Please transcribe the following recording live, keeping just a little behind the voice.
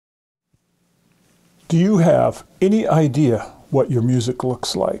Do you have any idea what your music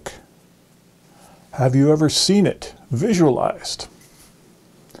looks like? Have you ever seen it visualized?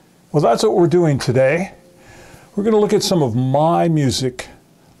 Well, that's what we're doing today. We're going to look at some of my music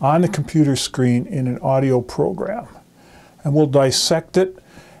on the computer screen in an audio program. And we'll dissect it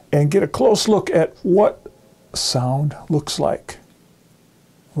and get a close look at what sound looks like.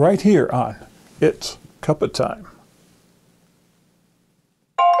 Right here on It's Cuppa Time.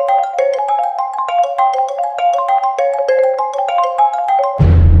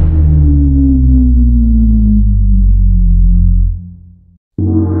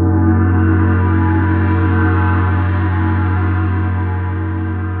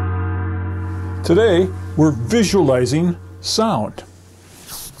 Today, we're visualizing sound.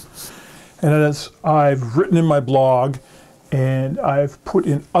 And as I've written in my blog and I've put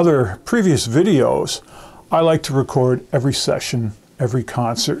in other previous videos, I like to record every session, every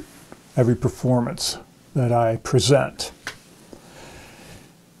concert, every performance that I present.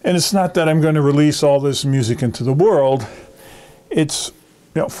 And it's not that I'm going to release all this music into the world. It's,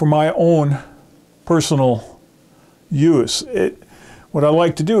 for my own personal use. What I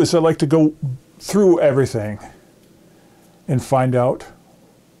like to do is I like to go through everything and find out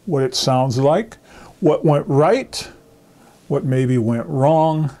what it sounds like, what went right, what maybe went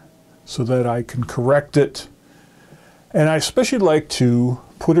wrong, so that I can correct it. And I especially like to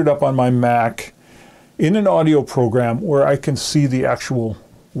put it up on my Mac in an audio program where I can see the actual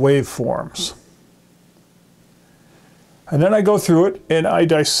waveforms. And then I go through it and I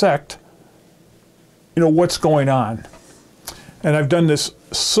dissect, what's going on. And I've done this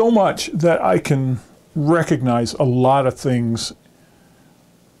so much that I can recognize a lot of things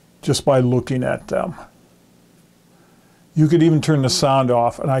just by looking at them. You could even turn the sound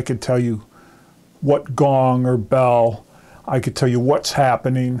off and I could tell you what gong or bell, I could tell you what's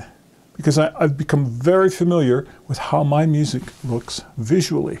happening, because I've become very familiar with how my music looks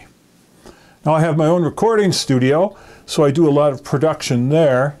visually. Now I have my own recording studio, so I do a lot of production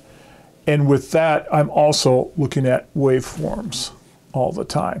there. And with that, I'm also looking at waveforms all the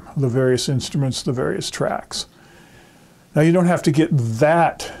time, the various instruments, the various tracks. Now, you don't have to get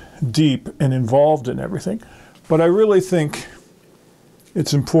that deep and involved in everything, but I really think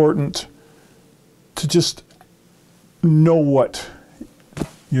it's important to just know what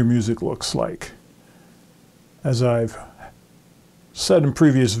your music looks like. As I've said in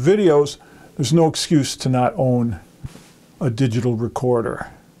previous videos, there's no excuse to not own a digital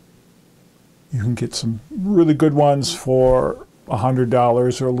recorder. You can get some really good ones for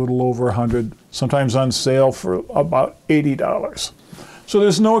 $100 or a little over $100, sometimes on sale for about $80. So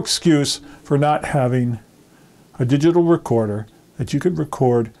there's no excuse for not having a digital recorder that you could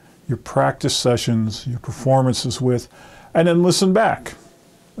record your practice sessions, your performances with, and then listen back,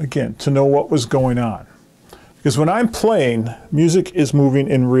 again, to know what was going on. Because when I'm playing, music is moving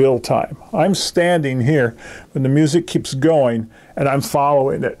in real time. I'm standing here when the music keeps going and I'm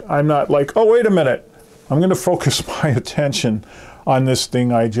following it. I'm not like, oh, wait a minute. I'm going to focus my attention on this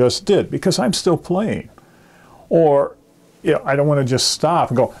thing I just did because I'm still playing. Or, I don't want to just stop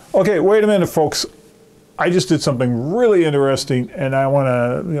and go, okay, wait a minute, folks. I just did something really interesting and I want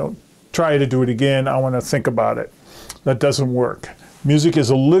to, try to do it again. I want to think about it. That doesn't work. Music is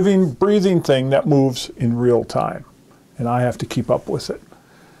a living, breathing thing that moves in real time, and I have to keep up with it.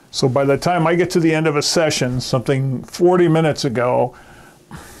 So by the time I get to the end of a session, something 40 minutes ago,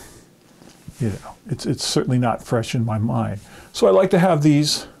 it's certainly not fresh in my mind. So I like to have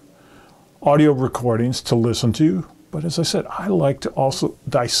these audio recordings to listen to, but as I said, I like to also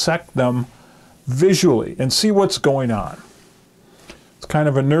dissect them visually and see what's going on. It's kind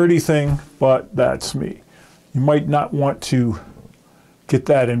of a nerdy thing, but that's me. You might not want to get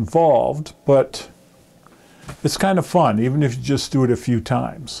that involved, but it's kind of fun, even if you just do it a few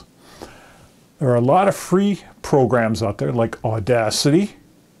times. There are a lot of free programs out there like Audacity,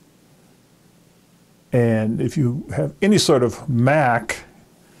 and if you have any sort of Mac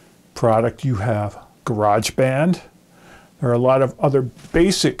product, you have GarageBand. There are a lot of other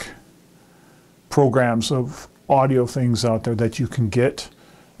basic programs of audio things out there that you can get,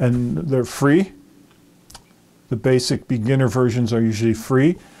 and they're free. The basic beginner versions are usually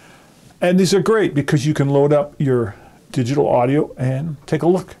free. And these are great because you can load up your digital audio and take a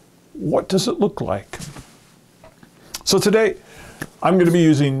look. What does it look like? So today, I'm going to be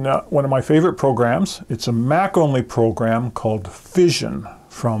using one of my favorite programs. It's a Mac-only program called FISSION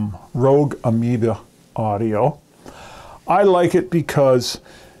from Rogue Amoeba Audio. I like it because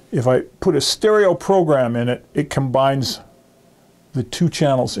if I put a stereo program in it, it combines the two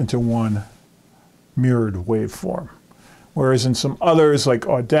channels into one mirrored waveform, Whereas in some others like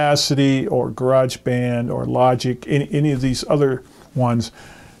Audacity or GarageBand or Logic, any of these other ones,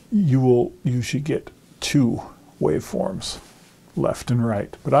 you will usually get two waveforms, left and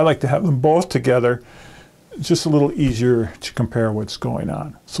right. But I like to have them both together. It's just a little easier to compare what's going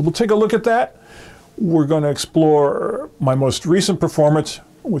on. So we'll take a look at that. We're going to explore my most recent performance,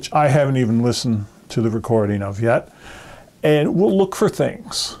 which I haven't even listened to the recording of yet. And we'll look for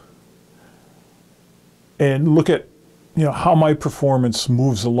things and look at, you know, how my performance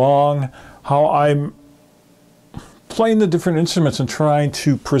moves along, how I'm playing the different instruments and trying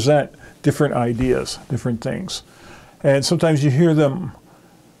to present different ideas, different things. And sometimes you hear them,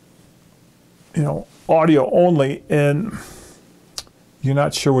 you know, audio only, and you're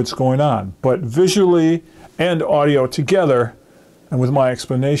not sure what's going on. But visually and audio together, and with my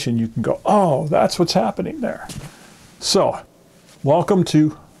explanation, you can go, oh, that's what's happening there. So, welcome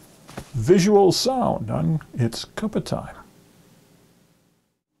to Visual Sound on It's Cuppa Time.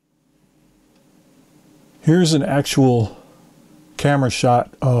 Here's an actual camera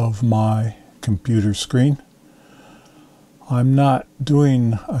shot of my computer screen. I'm not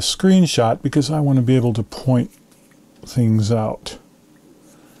doing a screenshot because I want to be able to point things out.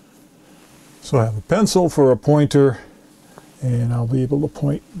 So I have a pencil for a pointer, and I'll be able to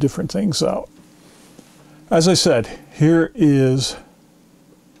point different things out. As I said, here is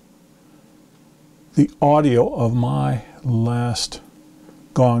the audio of my last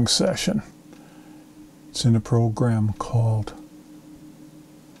gong session. It's in a program called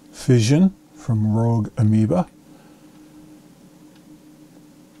FISSION from Rogue Amoeba.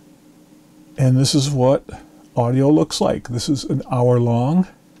 And this is what audio looks like. This is an hour long,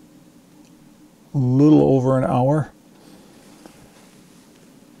 a little over an hour.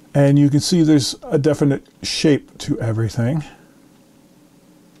 And you can see there's a definite shape to everything.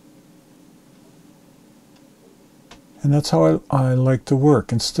 And that's how I like to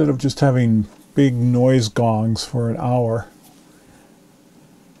work. Instead of just having big noise gongs for an hour,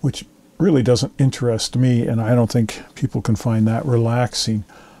 which really doesn't interest me, and I don't think people can find that relaxing,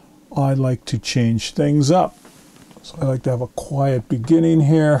 I like to change things up. So I like to have a quiet beginning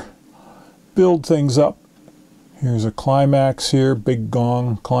here, build things up. Here's a climax here, big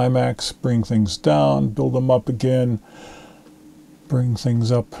gong climax, bring things down, build them up again, bring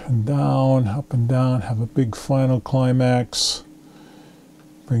things up and down, have a big final climax,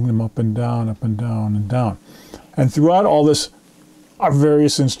 bring them up and down, and down. And throughout all this are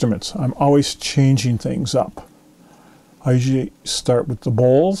various instruments. I'm always changing things up. I usually start with the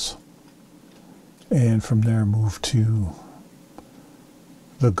bowls, and from there move to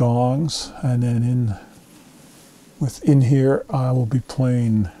the gongs, and then within here I will be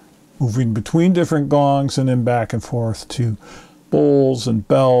moving between different gongs and then back and forth to bowls and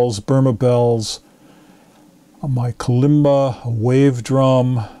bells, Burma bells, my kalimba, a wave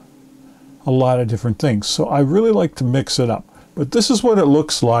drum, a lot of different things. So I really like to mix it up. But this is what it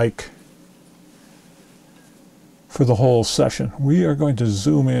looks like for the whole session. We are going to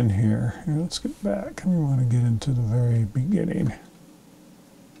zoom in here. Let's get back. We want to get into the very beginning.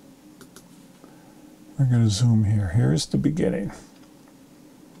 We're going to zoom here. Here's the beginning.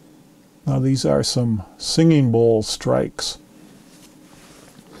 Now these are some singing bowl strikes.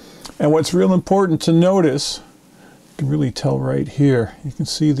 And what's real important to notice, you can really tell right here, you can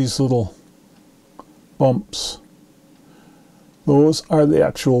see these little bumps. Those are the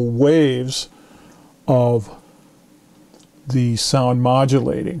actual waves of the sound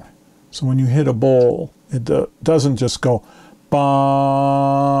modulating. So when you hit a bowl, it doesn't just go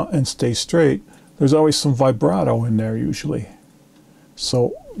ba and stay straight. There's always some vibrato in there usually. So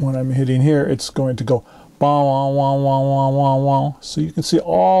when I'm hitting here, it's going to go ba wah wah wah wah wah wah. So you can see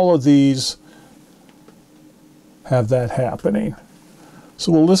all of these have that happening.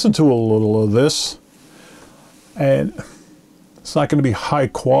 So we'll listen to a little of this, and it's not going to be high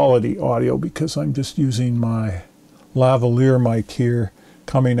quality audio because I'm just using my lavalier mic here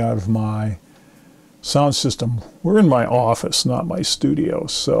coming out of my sound system. We're in my office, not my studio,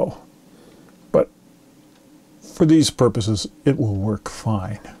 so, but for these purposes it will work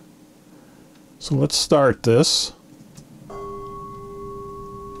fine. So let's start this.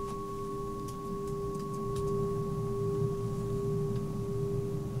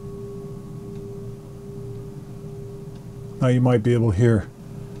 Now you might be able to hear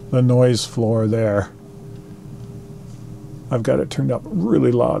the noise floor there. I've got it turned up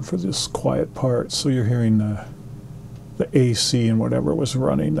really loud for this quiet part, so you're hearing the AC and whatever was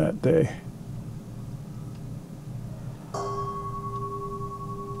running that day.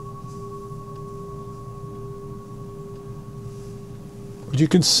 But you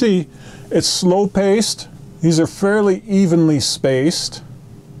can see it's slow paced. These are fairly evenly spaced.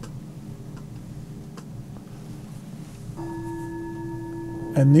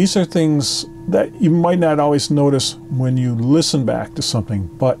 And these are things that you might not always notice when you listen back to something,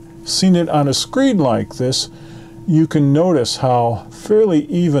 but seeing it on a screen like this, you can notice how fairly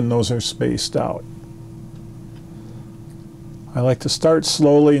even those are spaced out. I like to start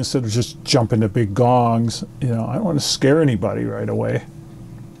slowly instead of just jumping to big gongs. You know, I don't want to scare anybody right away,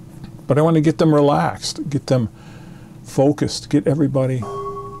 but I want to get them relaxed, get them focused, get everybody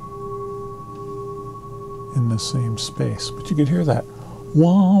in the same space. But you can hear that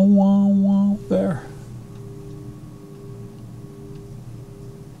wah, wah, wah there.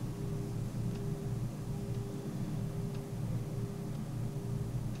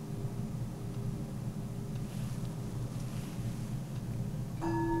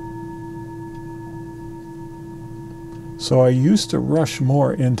 So I used to rush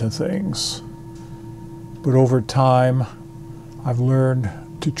more into things, but over time I've learned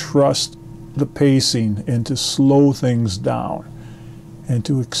to trust the pacing and to slow things down and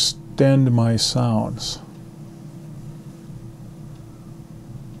to extend my sounds.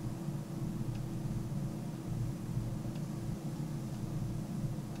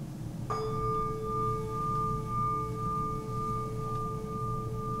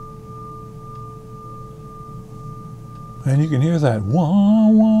 And you can hear that wah,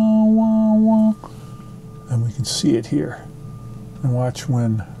 wah, wah, wah. And we can see it here. And watch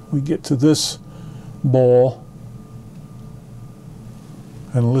when we get to this bowl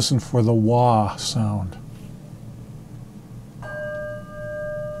and listen for the wah sound.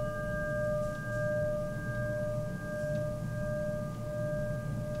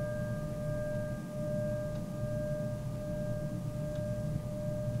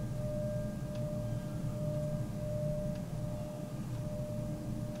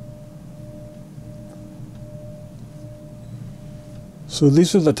 So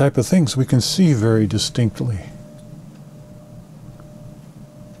these are the type of things we can see very distinctly.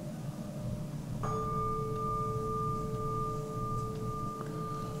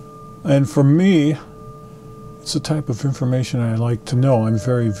 And for me, it's the type of information I like to know. I'm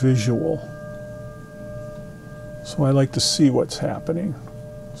very visual. So I like to see what's happening.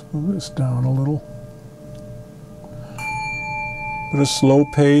 Let's move this down a little. Put a slow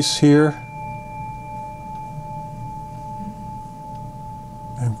pace here.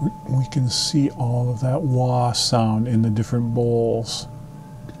 And we can see all of that wah sound in the different bowls.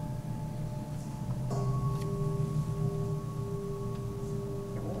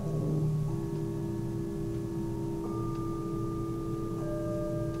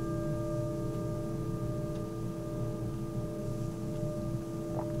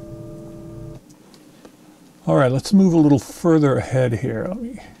 All right, let's move a little further ahead here. Let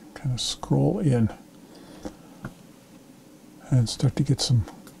me kind of scroll in and start to get some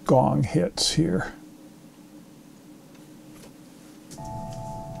gong hits here.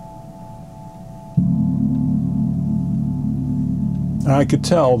 I could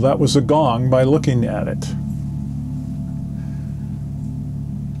tell that was a gong by looking at it,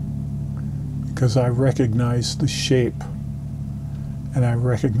 because I recognized the shape and I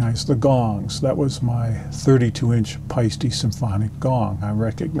recognized the gongs. That was my 32-inch Paiste symphonic gong. I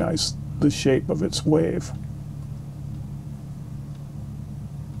recognized the shape of its wave.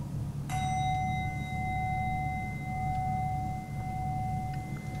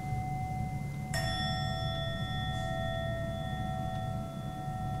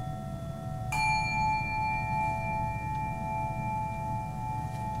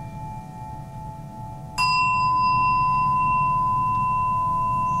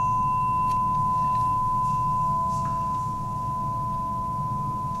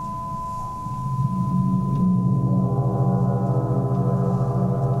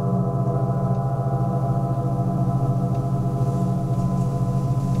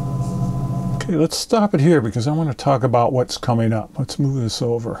 Okay, let's stop it here because I want to talk about what's coming up. Let's move this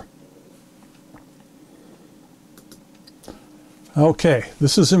over. Okay,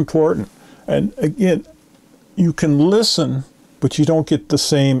 this is important. And again, you can listen, but you don't get the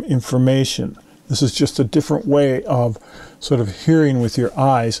same information. This is just a different way of sort of hearing with your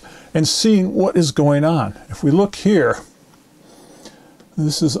eyes and seeing what is going on. If we look here,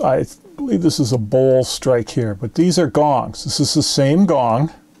 this is, I believe this is a bowl strike here, but these are gongs. This is the same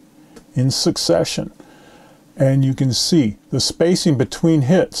gong in succession, and you can see the spacing between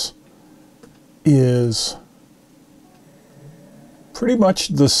hits is pretty much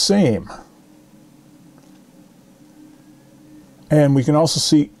the same. And we can also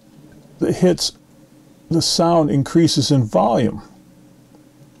see the hits, the sound increases in volume.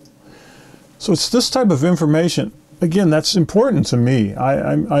 So it's this type of information, again, that's important to me.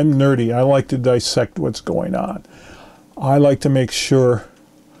 I'm nerdy. I like to dissect what's going on. I like to make sure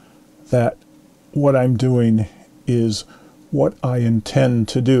that what I'm doing is what I intend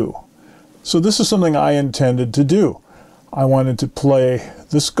to do. So this is something I intended to do. I wanted to play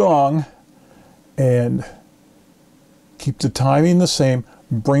this gong and keep the timing the same,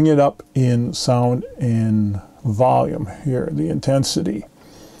 bring it up in sound and volume here, the intensity.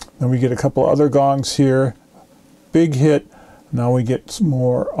 Then we get a couple other gongs here, big hit. Now we get some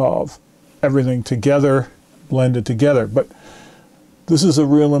more of everything together, blended together. But this is a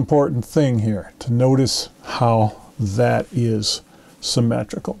real important thing here, to notice how that is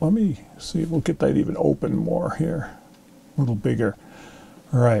symmetrical. Let me see, we'll get that even open more here, a little bigger.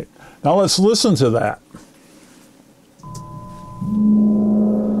 All right, now let's listen to that.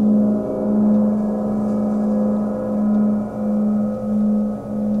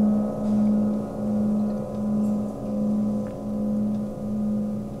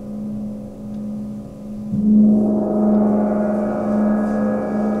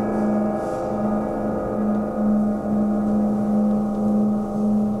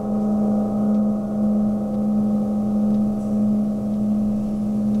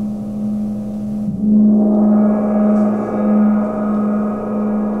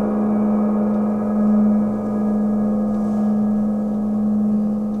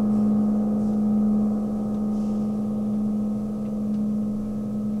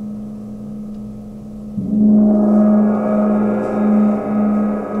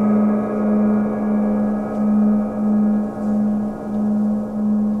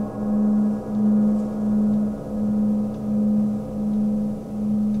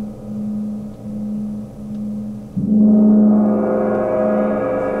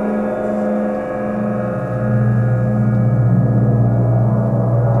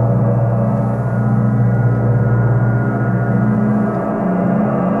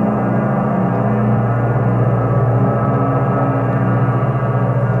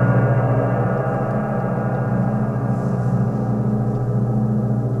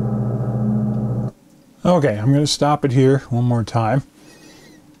 Okay, I'm going to stop it here one more time.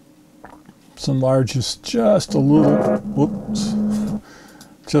 Let's enlarge this just a little, whoops,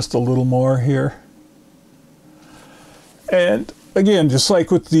 just a little more here. And again, just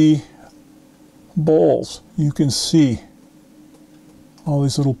like with the bowls, you can see all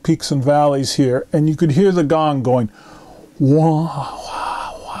these little peaks and valleys here, and you could hear the gong going, wah,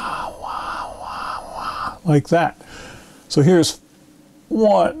 wah, wah, wah, wah, wah, like that. So here's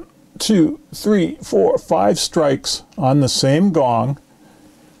 1, 2, 3, 4, 5 strikes on the same gong,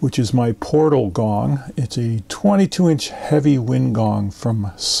 which is my portal gong. It's a 22-inch heavy wind gong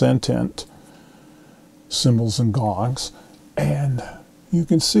from Sentent Cymbals and Gongs. And you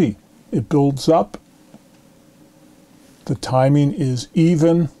can see it builds up. The timing is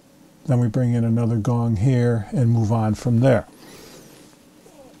even. Then we bring in another gong here and move on from there.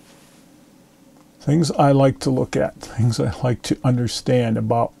 Things I like to look at, things I like to understand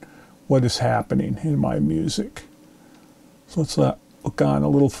about what is happening in my music. So let's look on a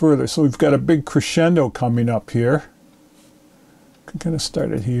little further. So we've got a big crescendo coming up here. Can kind of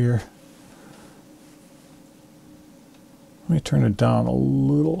start it here. Let me turn it down a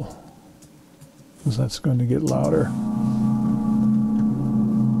little, because that's going to get louder.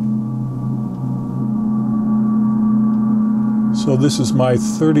 So this is my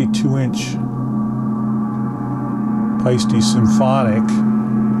 32-inch Paiste Symphonic.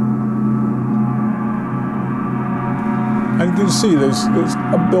 And you can see there's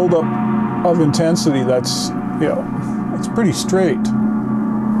a buildup of intensity that's, you know, it's pretty straight.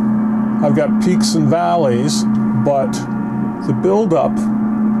 I've got peaks and valleys, but the buildup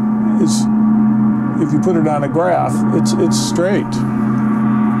is, if you put it on a graph, it's straight.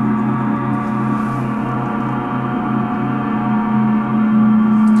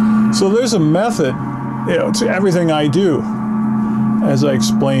 So there's a method, you know, to everything I do, as I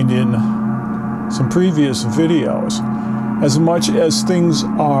explained in some previous videos. As much as things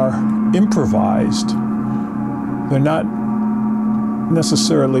are improvised, they're not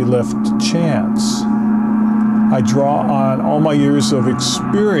necessarily left to chance. I draw on all my years of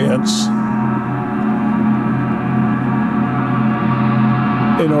experience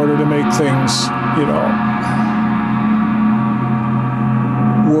in order to make things, you know,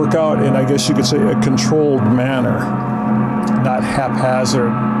 work out in, I guess you could say, a controlled manner, not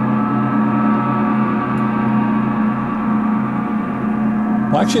haphazard.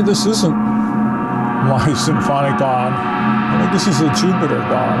 Well, actually, this isn't my symphonic gong. I think this is a Jupiter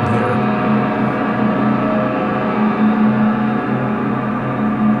gong here.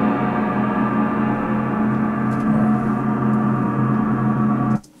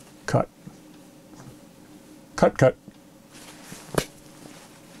 Cut, cut.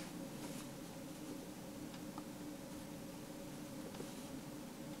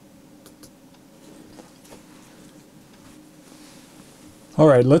 All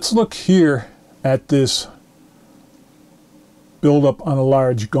right, let's look here at this buildup on a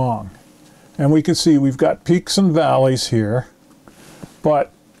large gong. And we can see we've got peaks and valleys here,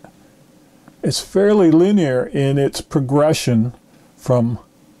 but it's fairly linear in its progression from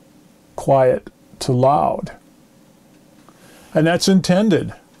quiet to loud. And that's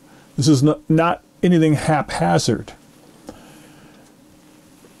intended. This is not anything haphazard.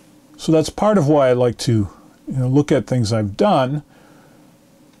 So that's part of why I like to look at things I've done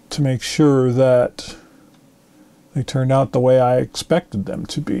to make sure that they turned out the way I expected them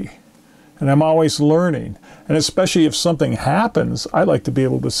to be. And I'm always learning. And especially if something happens, I like to be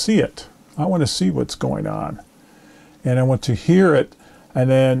able to see it. I want to see what's going on. And I want to hear it. And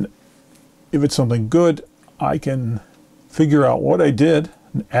then if it's something good, I can figure out what I did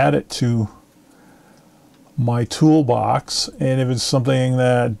and add it to my toolbox. And if it's something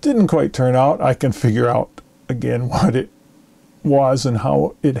that didn't quite turn out, I can figure out again what it was and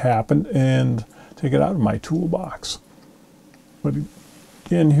how it happened and take it out of my toolbox. But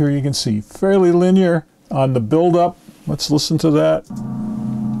again, here you can see fairly linear on the build-up. Let's listen to that.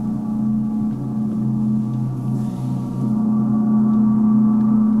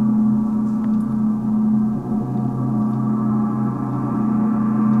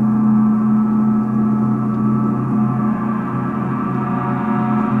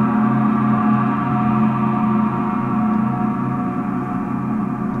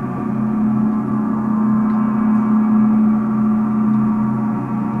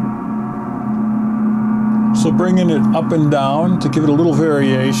 So bringing it up and down to give it a little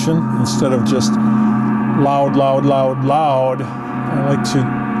variation instead of just loud, loud, loud, loud. I like to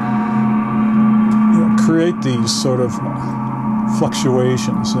create these sort of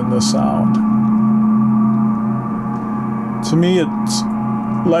fluctuations in the sound. To me,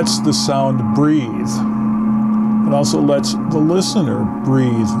 it lets the sound breathe. It also lets the listener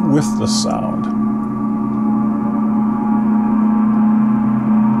breathe with the sound.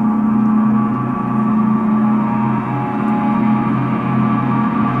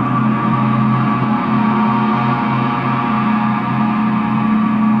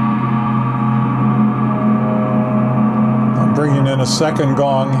 Bringing in a second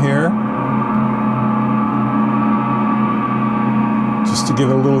gong here, just to give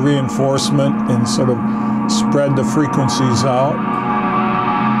it a little reinforcement and sort of spread the frequencies out.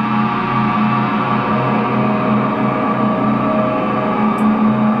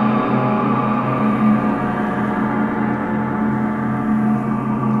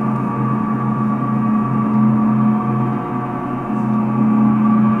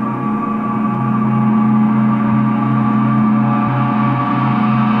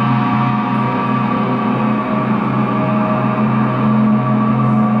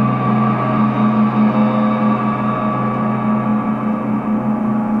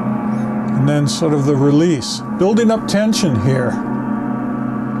 And then sort of the release, building up tension here,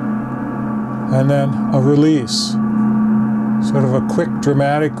 and then a release, sort of a quick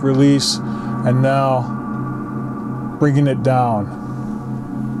dramatic release, and now bringing it down.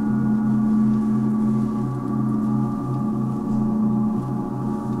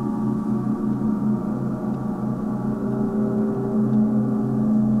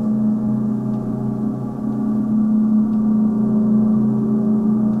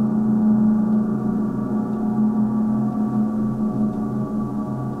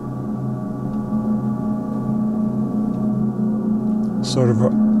 Sort of a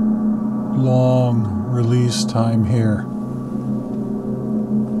long release time here.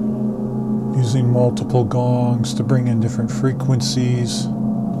 Using multiple gongs to bring in different frequencies.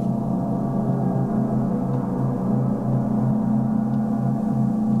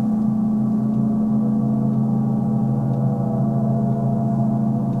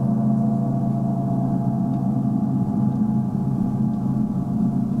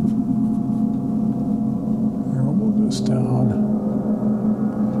 Here, we'll move this down.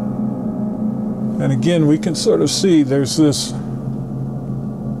 And again, we can sort of see there's this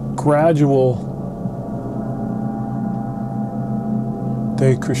gradual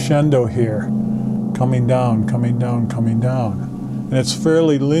decrescendo here, coming down, coming down, coming down. And it's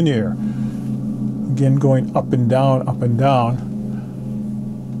fairly linear. Again, going up and down,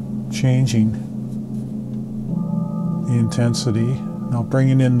 changing the intensity. Now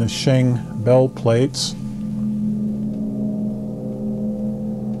bringing in the Sheng bell plates.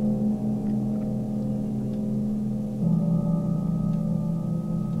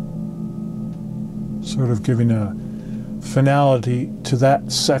 sort of giving a finality to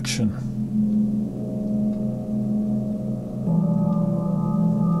that section.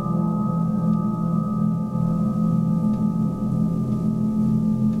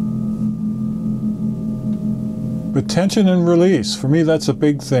 But tension and release, for me that's a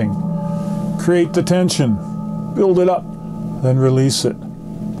big thing. Create the tension, build it up, then release it.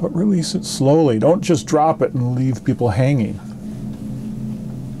 But release it slowly. Don't just drop it and leave people hanging.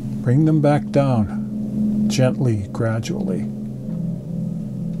 Bring them back down, gently, gradually.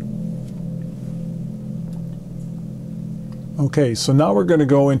 Okay, so now we're going to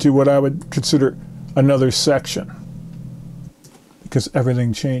go into what I would consider another section, because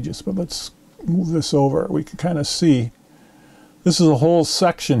everything changes. But let's move this over. We can kind of see this is a whole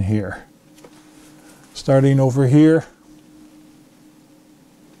section here, starting over here.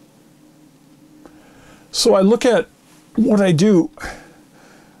 So I look at what I do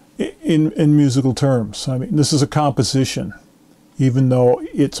in musical terms. I mean, this is a composition. Even though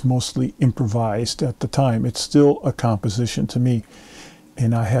it's mostly improvised at the time, it's still a composition to me.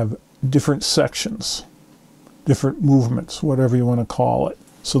 And I have different sections, different movements, whatever you want to call it.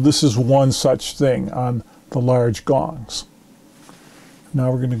 So this is one such thing on the large gongs.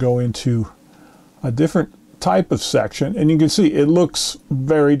 Now we're going to go into a different type of section, and you can see it looks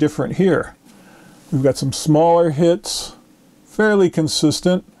very different here. We've got some smaller hits, fairly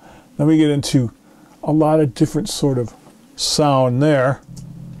consistent. Then we get into a lot of different sort of sound there.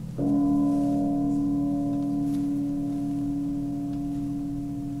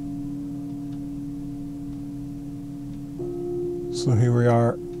 So here we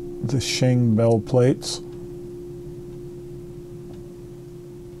are, the Sheng bell plates.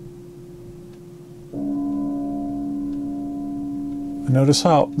 And notice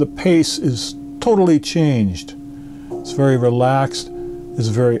how the pace is totally changed. It's very relaxed, it's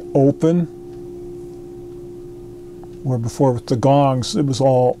very open. Where before with the gongs, it was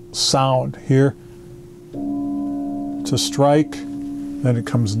all sound. Here, it's a strike, then it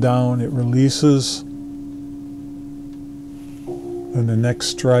comes down, it releases. And the next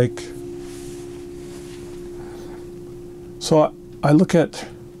strike. So I look at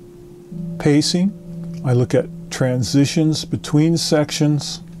pacing, I look at transitions between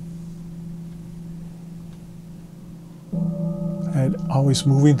sections, and always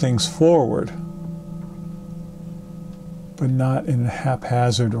moving things forward, but not in a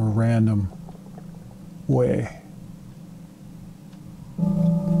haphazard or random way.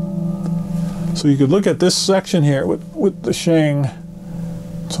 So you could look at this section here with the Sheng.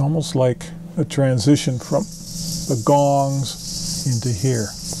 It's almost like a transition from the gongs into here.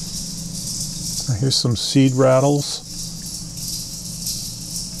 Now here's some seed rattles.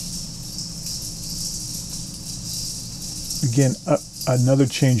 Again, another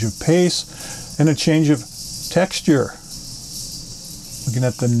change of pace and a change of texture. Looking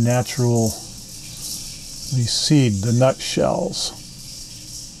at the natural, the seed, the nut shells.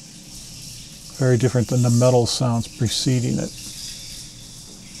 Very different than the metal sounds preceding it.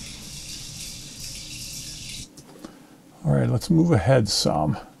 All right, let's move ahead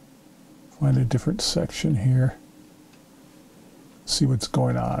some. Find a different section here. See what's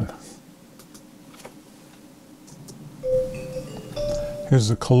going on. Here's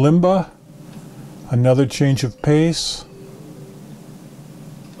the kalimba, another change of pace.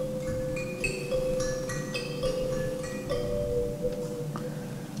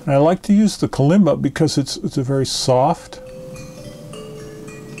 And I like to use the kalimba because it's a very soft,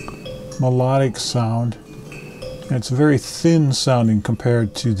 melodic sound. And it's very thin sounding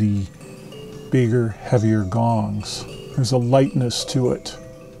compared to the bigger, heavier gongs. There's a lightness to it.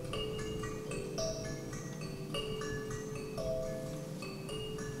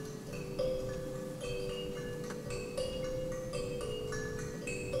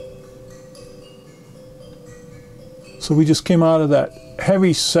 So we just came out of that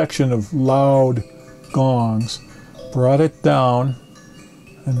heavy section of loud gongs, brought it down,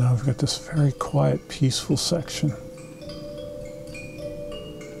 and now we've got this very quiet, peaceful section.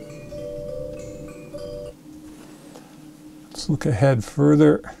 Let's look ahead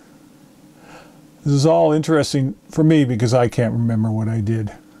further. This is all interesting for me because I can't remember what I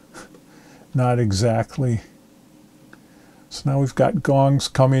did. Not exactly. So now we've got gongs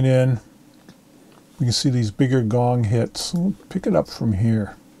coming in. You can see these bigger gong hits. We'll pick it up from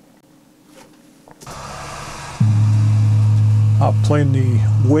here. I'm playing the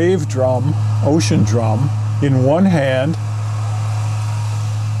wave drum, ocean drum, in one hand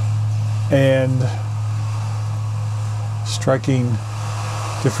and striking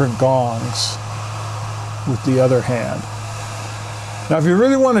different gongs with the other hand. Now, if you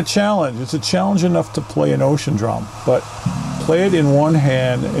really want a challenge, it's a challenge enough to play an ocean drum, but play it in one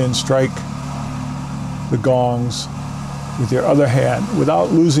hand and strike the gongs with your other hand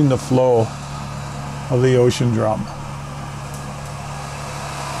without losing the flow of the ocean drum.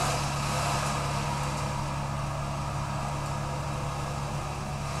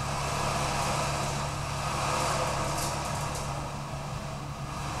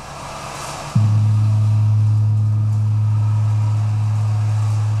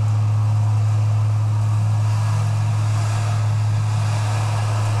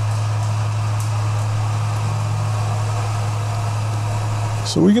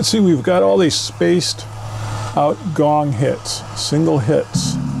 So we can see we've got all these spaced out gong hits, single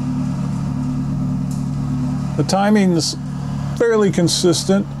hits. The timing's fairly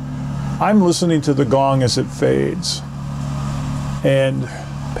consistent. I'm listening to the gong as it fades and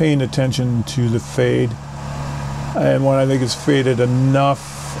paying attention to the fade. And when I think it's faded enough,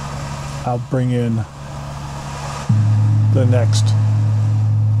 I'll bring in the next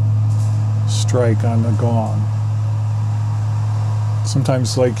strike on the gong.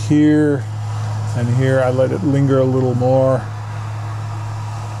 Sometimes like here and here, I let it linger a little more.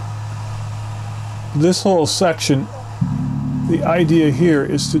 This whole section, the idea here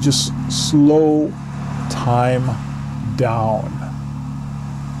is to just slow time down.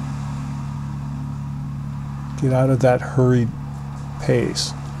 Get out of that hurried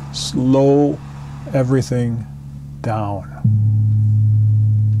pace. Slow everything down.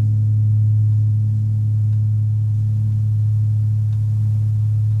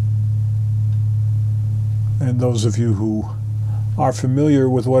 And those of you who are familiar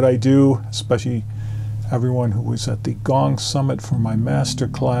with what I do, especially everyone who was at the Gong Summit for my master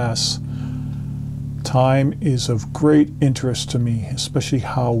class, time is of great interest to me, especially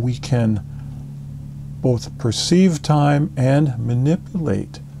how we can both perceive time and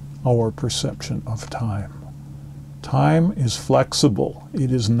manipulate our perception of time. Time is flexible.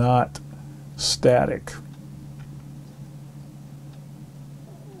 It is not static.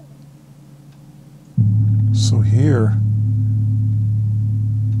 So here,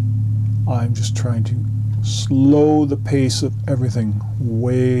 I'm just trying to slow the pace of everything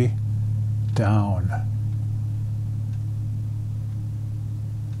way down.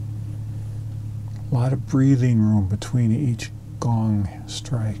 A lot of breathing room between each gong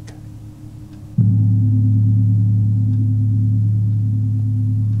strike.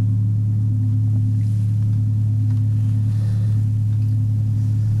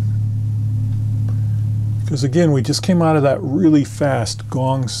 Because again, we just came out of that really fast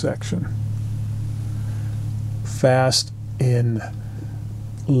gong section. Fast in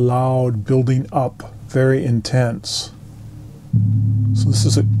loud, building up, very intense. So this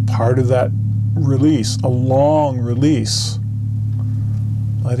is a part of that release, a long release.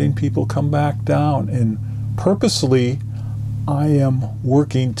 Letting people come back down, and purposely I am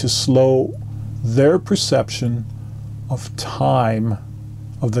working to slow their perception of time,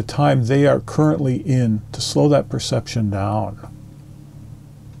 of the time they are currently in, to slow that perception down.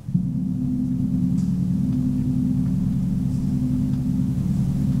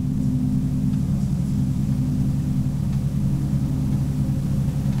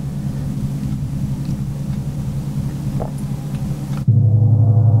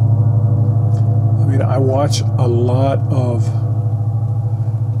 I watch a lot of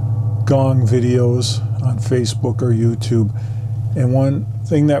gong videos on Facebook or YouTube, and one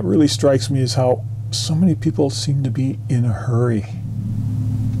thing that really strikes me is how so many people seem to be in a hurry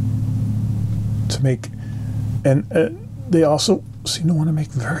to make, and they also seem to want to make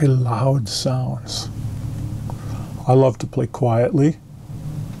very loud sounds. I love to play quietly.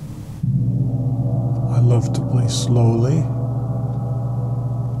 I love to play slowly.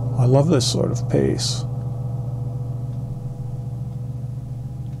 I love this sort of pace.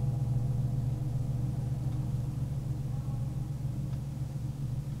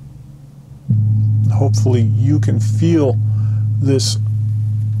 Hopefully you can feel this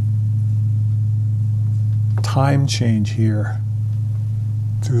time change here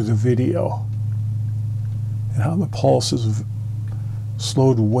through the video, and how the pulse is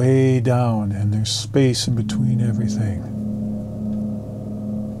slowed way down and there's space in between everything.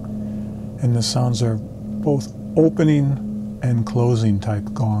 And the sounds are both opening and closing type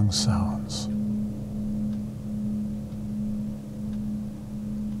gong sounds.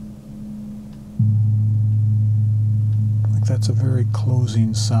 Like that's a very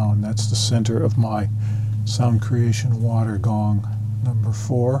closing sound. That's the center of my sound creation water gong number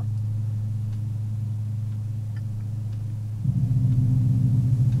 4.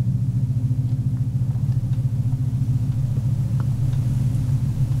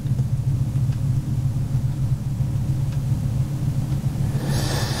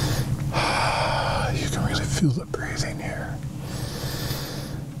 Feel the breathing here.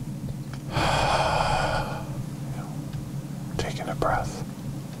 Taking a breath.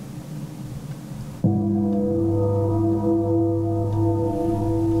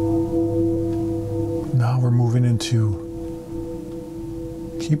 Now we're moving into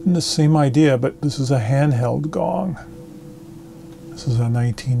keeping the same idea, but this is a handheld gong. This is a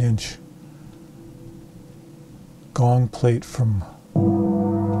 19-inch gong plate from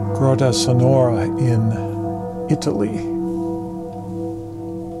Grotta Sonora in Italy.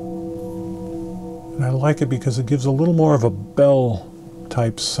 And I like it because it gives a little more of a bell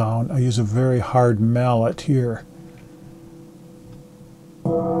type sound. I use a very hard mallet here.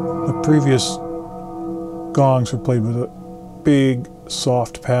 The previous gongs were played with a big,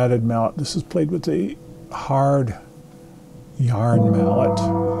 soft, padded mallet. This is played with a hard yarn mallet.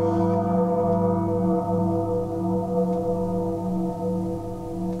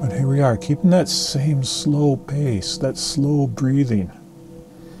 But here we are, keeping that same slow pace, that slow breathing.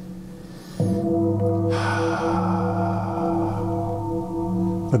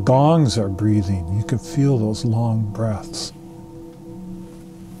 The gongs are breathing. You can feel those long breaths.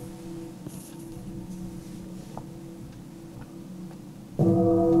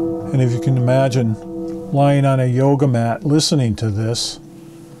 And if you can imagine lying on a yoga mat listening to this,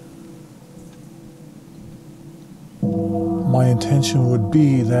 my intention would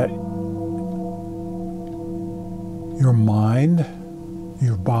be that your mind,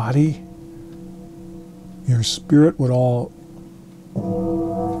 your body, your spirit would all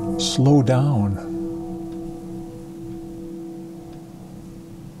slow down.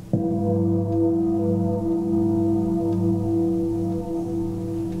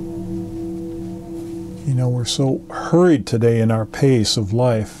 You know, we're so hurried today in our pace of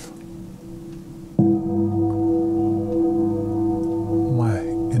life. My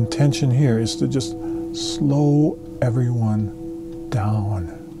intention here is to just slow everyone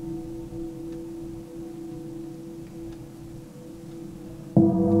down.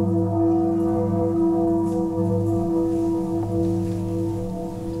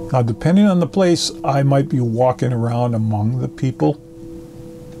 Now, depending on the place, I might be walking around among the people,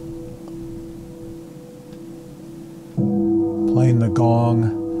 playing the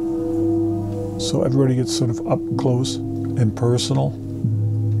gong, so everybody gets sort of up close and personal.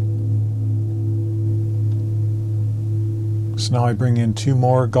 So now I bring in 2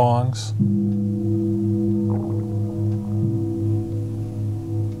 more gongs.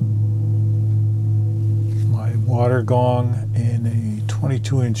 My water gong and a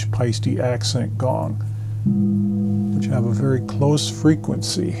 22-inch Paiste accent gong, which have a very close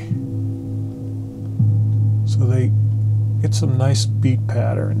frequency. So they get some nice beat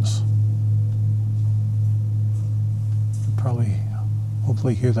patterns. You can probably,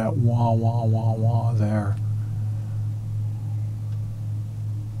 hopefully hear that wah, wah, wah, wah there.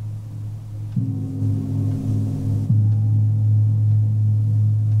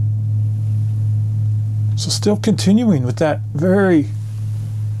 So still continuing with that very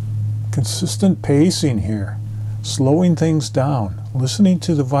consistent pacing here, slowing things down, listening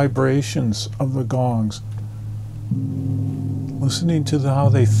to the vibrations of the gongs, listening to how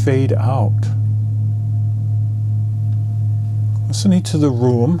they fade out, listening to the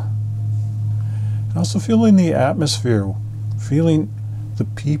room, and also feeling the atmosphere, feeling the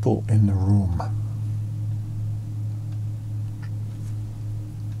people in the room.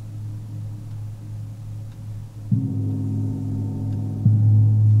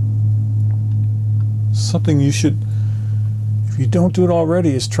 Something you should, if you don't do it already,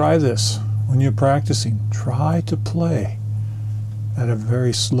 is try this when you're practicing. Try to play at a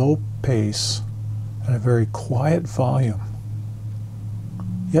very slow pace, at a very quiet volume,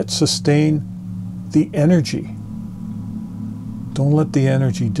 yet sustain the energy. Don't let the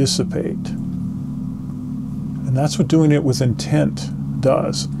energy dissipate. And that's what doing it with intent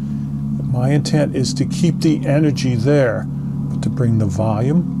does. My intent is to keep the energy there, but to bring the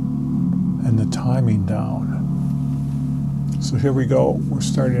volume and the timing down. So here we go. We're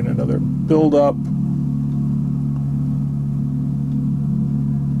starting another build up.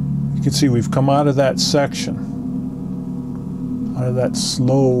 You can see we've come out of that section, out of that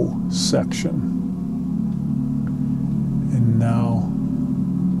slow section. And now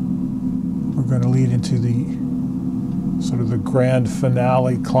we're going to lead into the sort of the grand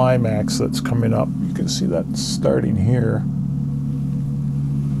finale climax that's coming up. You can see that starting here.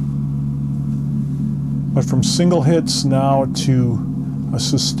 But from single hits now to a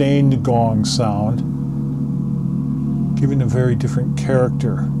sustained gong sound, giving a very different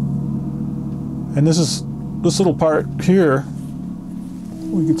character. And this little part here,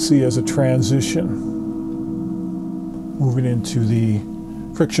 we could see as a transition. moving into the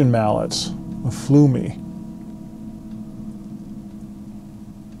friction mallets, the flumi.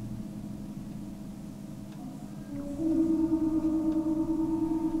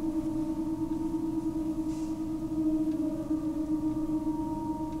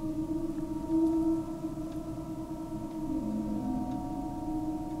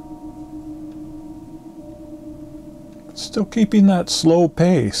 Still keeping that slow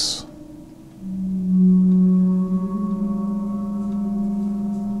pace.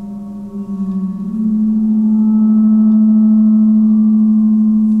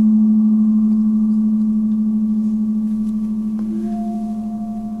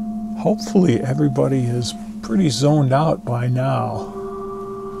 Hopefully everybody is pretty zoned out by now,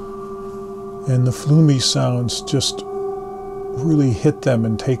 and the flumi sounds just really hit them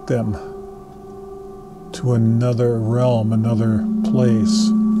and take them to another realm, another place.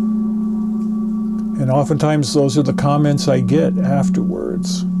 And oftentimes those are the comments I get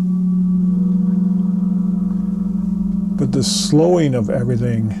afterwards. But the slowing of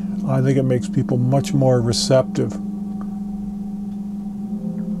everything, I think it makes people much more receptive.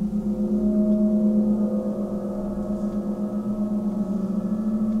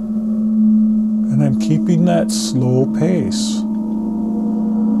 And I'm keeping that slow pace.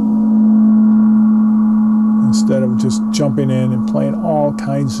 Instead of just jumping in and playing all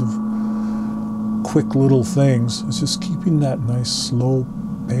kinds of quick little things, it's just keeping that nice slow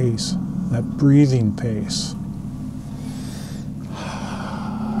pace, that breathing pace.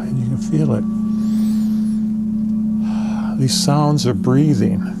 And you can feel it. These sounds are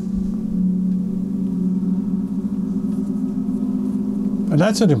breathing. And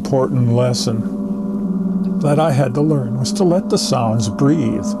that's an important lesson that I had to learn, was to let the sounds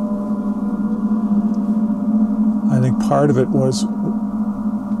breathe. I think part of it was,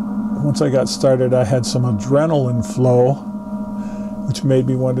 once I got started, I had some adrenaline flow, which made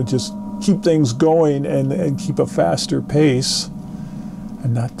me want to just keep things going and keep a faster pace,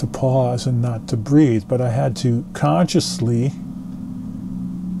 and not to pause and not to breathe. But I had to consciously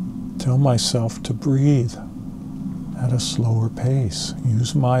tell myself to breathe at a slower pace,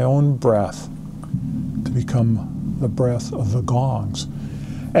 use my own breath to become the breath of the gongs.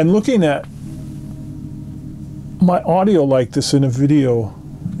 And looking at my audio like this in a video,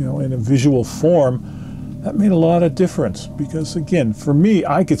 you know, in a visual form, that made a lot of difference, because again, for me,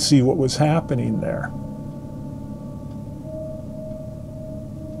 I could see what was happening there.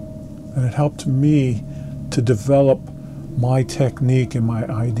 And it helped me to develop my technique and my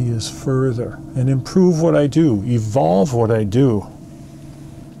ideas further and improve what I do, evolve what I do.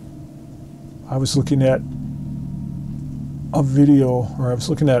 I was looking at a video, or I was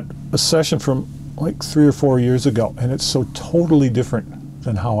looking at a session from like 3 or 4 years ago, and it's so totally different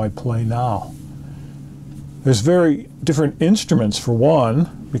than how I play now. There's very different instruments, for one,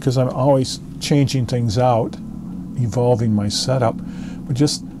 because I'm always changing things out, evolving my setup, but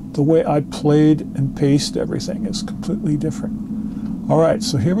just the way I played and paced everything is completely different. All right,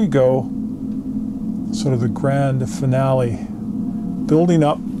 so here we go, sort of the grand finale, building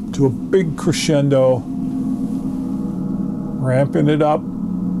up to a big crescendo, ramping it up,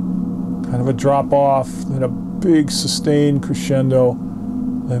 kind of a drop off, then a big sustained crescendo,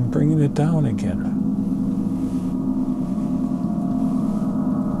 then bringing it down again.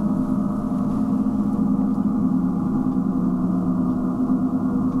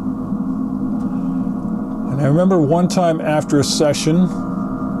 And I remember one time after a session,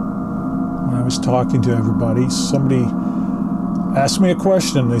 when I was talking to everybody, somebody asked me a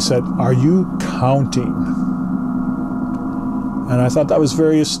question. They said, "Are you counting?" And I thought that was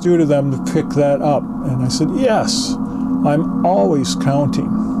very astute of them to pick that up. And I said, yes, I'm always counting.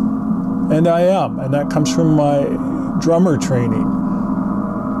 And I am. And that comes from my drummer training.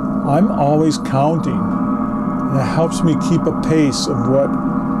 I'm always counting. And it helps me keep a pace of what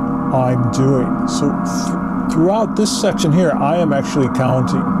I'm doing. So throughout this section here, I am actually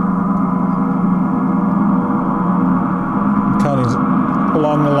counting. I'm counting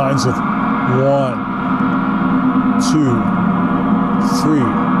along the lines of 1, 2, 3, 4,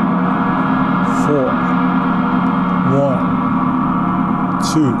 1,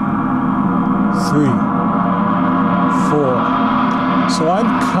 2, 3, 4. So I'm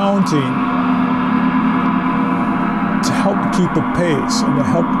counting to help keep a pace and to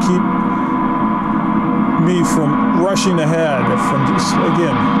help keep me from rushing ahead, from just,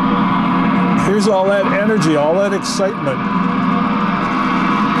 again, here's all that energy, all that excitement.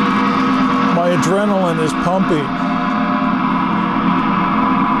 My adrenaline is pumping.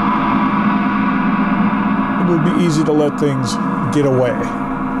 It would be easy to let things get away.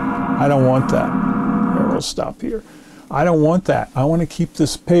 I don't want that. Here, we'll stop here. I don't want that. I want to keep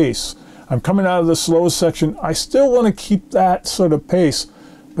this pace. I'm coming out of the slow section. I still want to keep that sort of pace,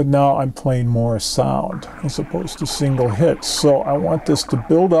 but now I'm playing more sound as opposed to single hits. So I want this to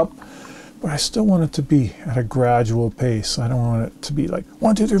build up, but I still want it to be at a gradual pace. I don't want it to be like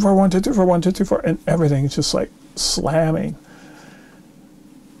 1, 2, 3, 4, 1, 2, 3, 4, 1, 2, 3, 4, and everything is just like slamming.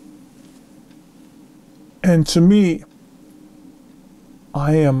 And to me,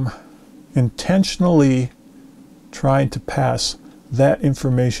 I am intentionally trying to pass that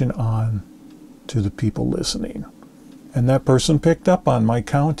information on to the people listening. And that person picked up on my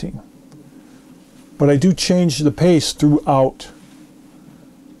counting. But I do change the pace throughout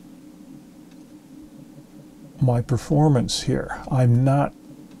my performance here. I'm not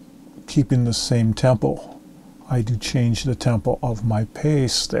keeping the same tempo. I do change the tempo of my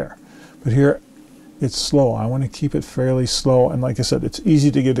pace there. But here, it's slow. I want to keep it fairly slow. And like I said, it's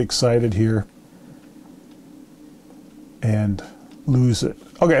easy to get excited here and lose it.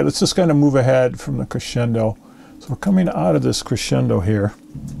 Okay, let's just kind of move ahead from the crescendo. So we're coming out of this crescendo here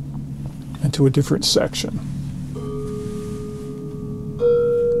into a different section.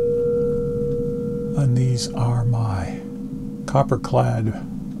 And these are my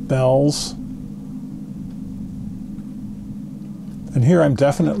copper-clad bells. And here I'm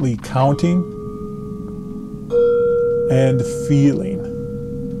definitely counting and feeling.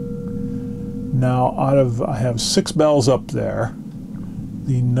 Now, I have 6 bells up there.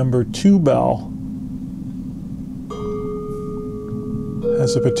 The number 2 bell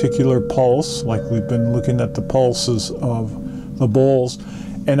has a particular pulse, like we've been looking at the pulses of the bowls,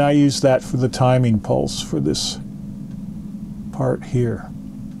 and I use that for the timing pulse for this part here.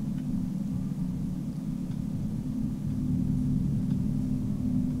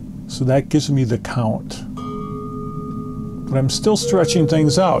 So that gives me the count. But I'm still stretching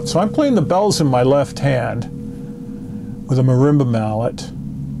things out. So I'm playing the bells in my left hand with a marimba mallet.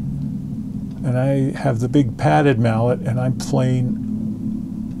 And I have the big padded mallet, and I'm playing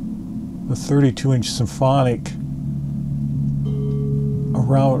the 32-inch symphonic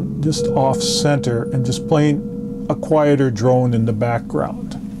around just off center and just playing a quieter drone in the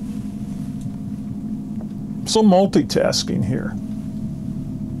background. So multitasking here.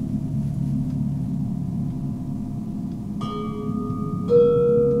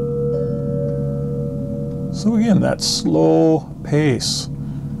 So again, that slow pace.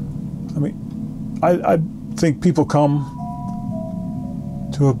 I mean, I think people come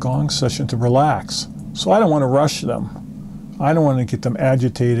to a gong session to relax. So I don't want to rush them. I don't want to get them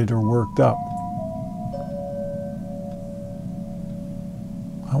agitated or worked up.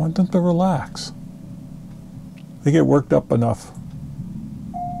 I want them to relax. They get worked up enough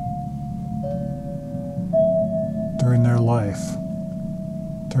during their life,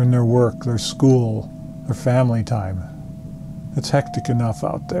 during their work, their school, their family time. It's hectic enough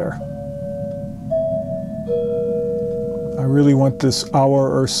out there. I really want this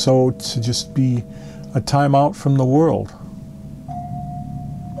hour or so to just be a time out from the world.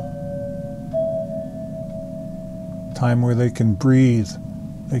 Time where they can breathe,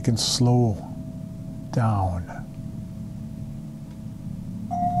 they can slow down.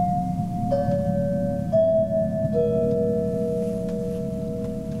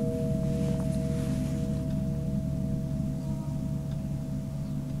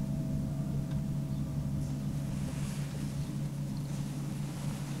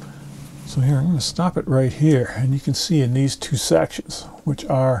 So here, I'm going to stop it right here, and you can see in these 2 sections, which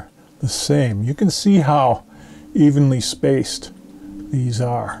are the same, you can see how evenly spaced these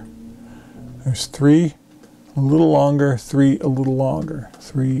are. There's 3 a little longer, 3 a little longer,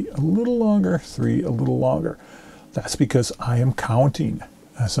 3 a little longer, 3 a little longer. That's because I am counting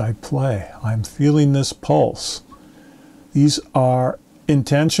as I play. I'm feeling this pulse. These are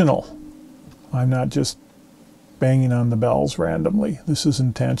intentional. I'm not just banging on the bells randomly. This is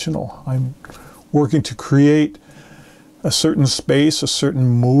intentional. I'm working to create a certain space, a certain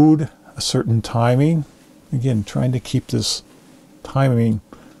mood, a certain timing. Again, trying to keep this timing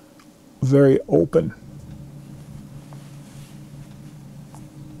very open.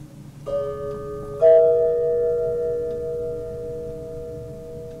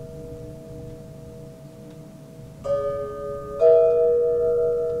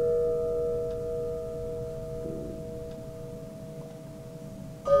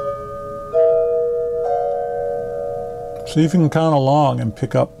 So you can count along and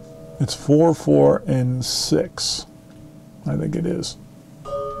pick up, it's 4, 4, and 6. I think it is.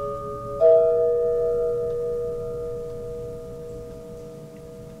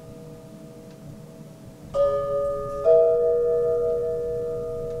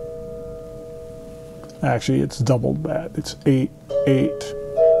 Actually, it's doubled that. It's 8, 8.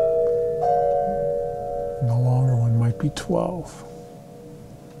 And the longer one might be 12.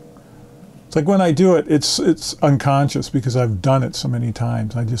 It's like when I do it, it's unconscious because I've done it so many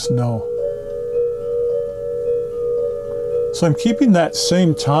times. I just know. So I'm keeping that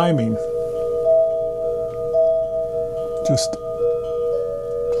same timing, just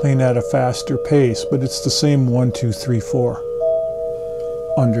playing at a faster pace, but it's the same 1, 2, 3, 4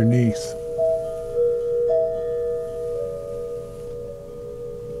 underneath.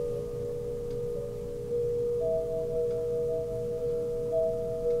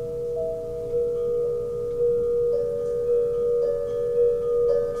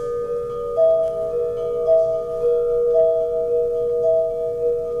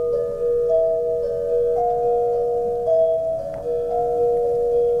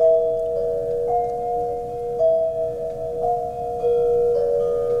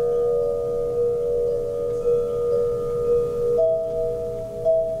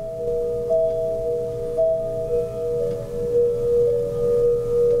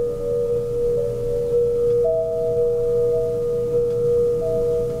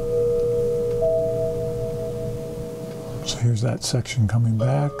 So here's that section coming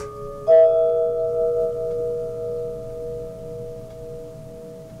back.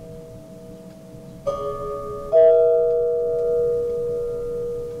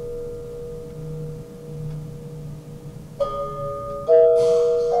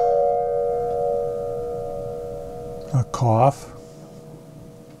 A cough.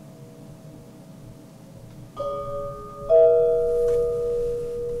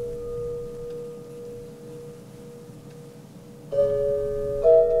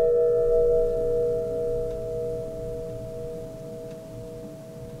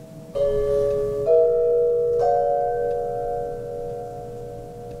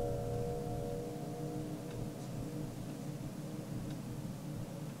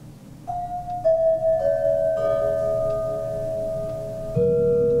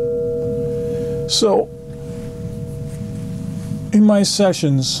 So, in my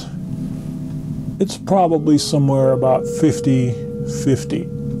sessions, it's probably somewhere about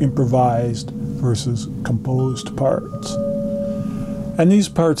 50-50 improvised versus composed parts. And these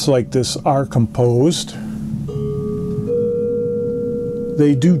parts like this are composed.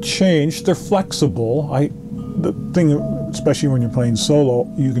 They do change, they're flexible. The thing, especially when you're playing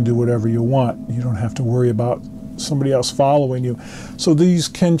solo, you can do whatever you want. You don't have to worry about somebody else following you. So these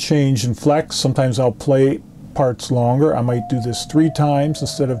can change and flex. Sometimes I'll play parts longer. I might do this 3 times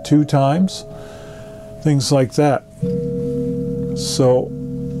instead of 2 times. Things like that. So,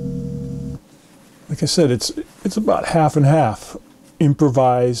 like I said, it's about half and half.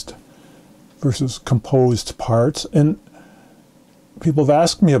 Improvised versus composed parts. And people have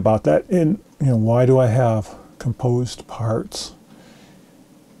asked me about that. And, why do I have composed parts?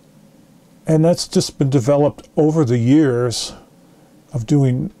 And that's just been developed over the years of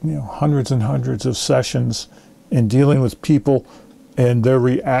doing, hundreds and hundreds of sessions and dealing with people and their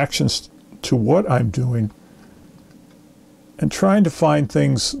reactions to what I'm doing, and trying to find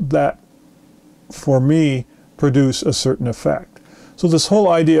things that, for me, produce a certain effect. So this whole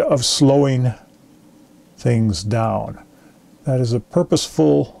idea of slowing things down, that is a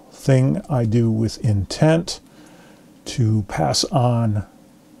purposeful thing I do with intent to pass on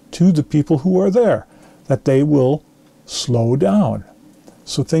to the people who are there, that they will slow down.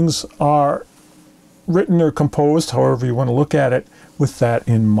 So things are written or composed, however you want to look at it, with that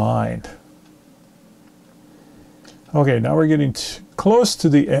in mind. Okay, now we're getting close to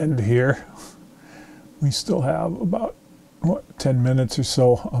the end here. We still have about 10 minutes or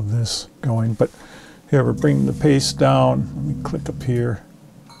so of this going, but here we're bringing the pace down. Let me click up here.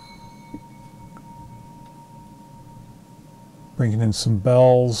 Bringing in some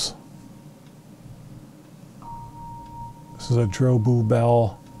bells. This is a drobu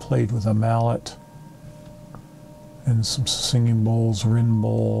bell played with a mallet. And some singing bowls, rin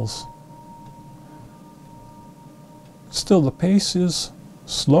bowls. Still, the pace is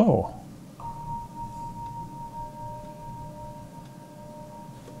slow.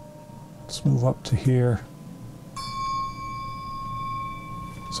 Let's move up to here.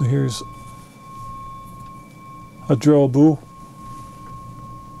 So here's a drobu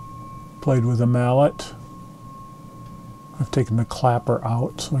played with a mallet. I've taken the clapper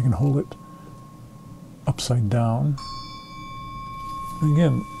out so I can hold it upside down.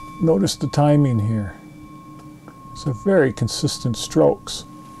 Again, notice the timing here. It's a very consistent strokes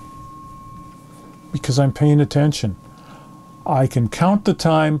because I'm paying attention. I can count the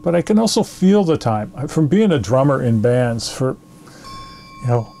time, but I can also feel the time. From being a drummer in bands for,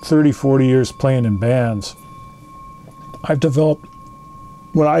 30, 40 years playing in bands, I've developed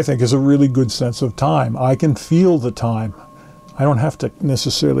what I think is a really good sense of time. I can feel the time. I don't have to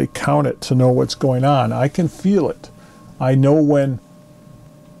necessarily count it to know what's going on. I can feel it. I know when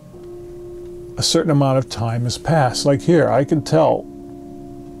a certain amount of time has passed. Like here, I can tell.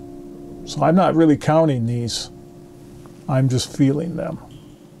 So I'm not really counting these. I'm just feeling them.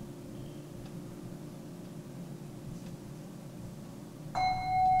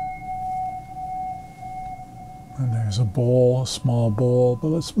 And there's a bowl, a small bowl, but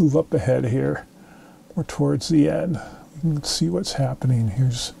let's move up ahead here. We're towards the end. You can see what's happening.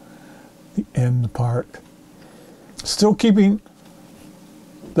 Here's the end part. Still keeping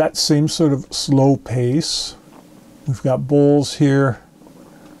that same sort of slow pace. We've got bowls here.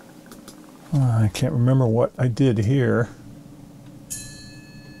 I can't remember what I did here.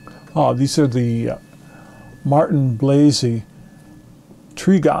 Oh, these are the Martin Blasey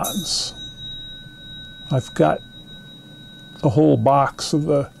Trigons. I've got the whole box of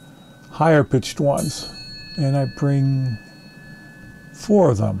the higher pitched ones, and I bring 4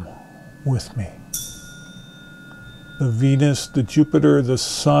 of them with me. The Venus, the Jupiter, the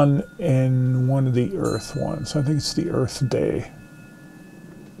Sun, and one of the Earth ones. I think it's the Earth Day.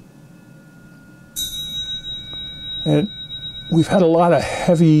 And we've had a lot of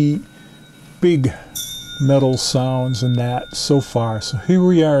heavy, big metal sounds in that so far. So here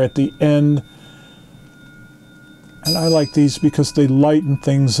we are at the end. And I like these because they lighten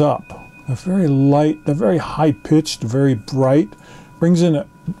things up. They're very light, they're very high-pitched, very bright. Brings in a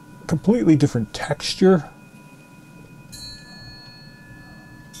completely different texture.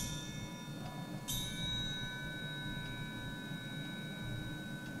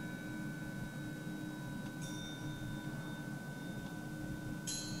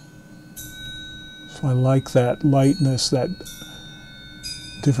 So I like that lightness, that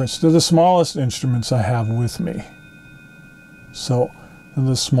difference. They're the smallest instruments I have with me. So they're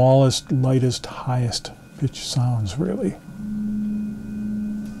the smallest, lightest, highest pitch sounds, really.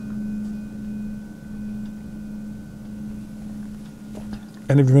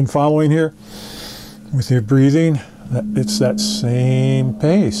 And if you've been following here with your breathing, it's that same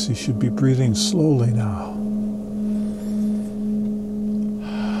pace. You should be breathing slowly now.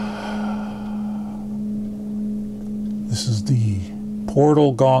 This is the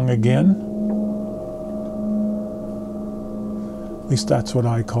portal gong again. At least that's what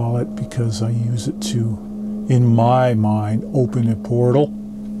I call it, because I use it to, in my mind, open a portal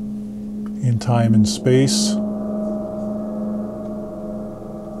in time and space.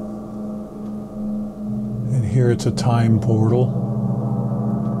 And here it's a time portal.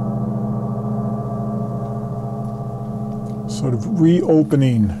 Sort of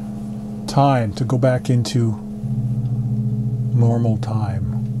reopening time to go back into normal time.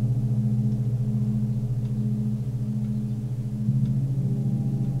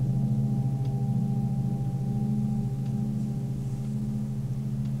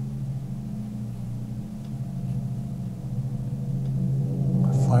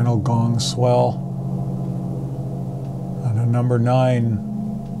 Final gong swell and a number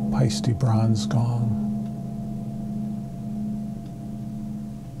 9 Paiste bronze gong.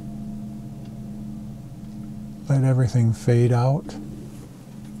 Let everything fade out.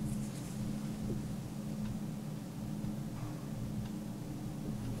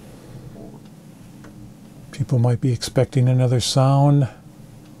 People might be expecting another sound,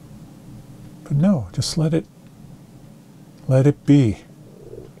 but no, just let it be.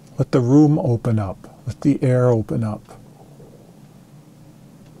 Let the room open up. Let the air open up.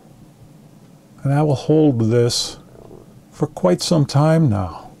 And I will hold this for quite some time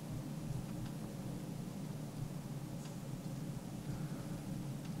now.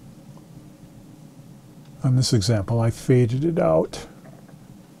 On this example, I faded it out,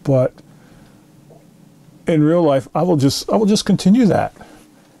 but in real life, I will just continue that,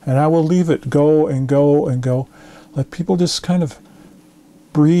 and I will leave it go and go and go. Let people just kind of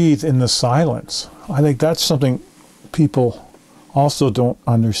breathe in the silence. I think that's something people also don't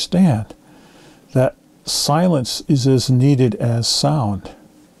understand, that silence is as needed as sound.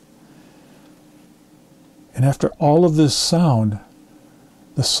 And after all of this sound,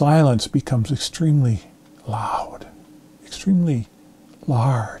 the silence becomes extremely loud, extremely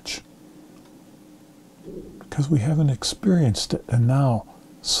large, because we haven't experienced it, and now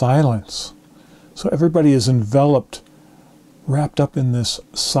silence. So everybody is enveloped, wrapped up in this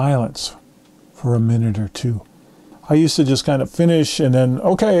silence for a minute or two. I used to just kind of finish and then,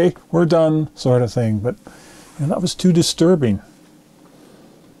 okay, we're done, sort of thing, but that was too disturbing.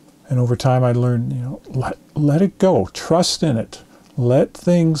 And over time I learned, let it go, trust in it, let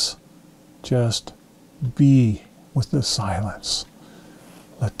things just be with the silence.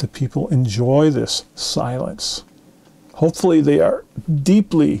 Let the people enjoy this silence. Hopefully they are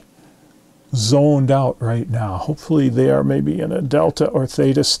deeply zoned out right now. Hopefully they are maybe in a delta or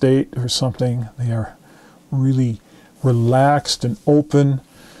theta state or something. They are really relaxed and open.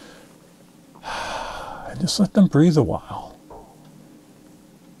 And just let them breathe a while.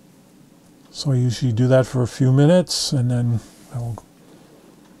 So I usually do that for a few minutes, and then I will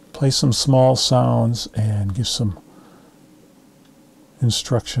play some small sounds and give some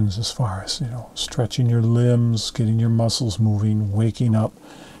instructions as far as, stretching your limbs, getting your muscles moving, waking up,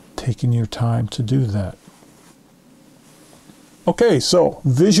 taking your time to do that. Okay, so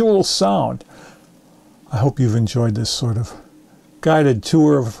visual sound. I hope you've enjoyed this sort of guided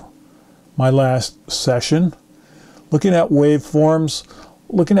tour of my last session, looking at waveforms,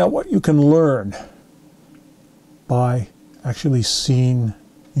 looking at what you can learn by actually seeing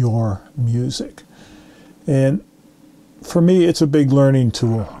your music. And for me, it's a big learning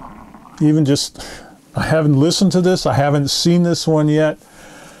tool. Even just, I haven't listened to this, I haven't seen this one yet.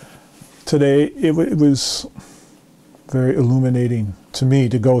 Today, it was very illuminating to me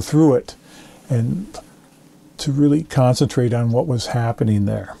to go through it and to really concentrate on what was happening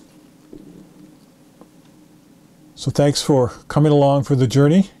there. So thanks for coming along for the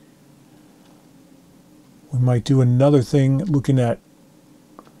journey. We might do another thing looking at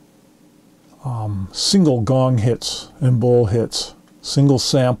single gong hits and bowl hits, single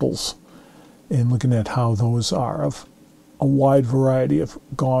samples, and looking at how those are of a wide variety of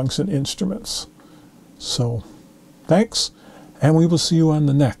gongs and instruments. So thanks, and we will see you on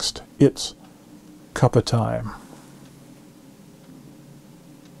the next It's Cuppa Time.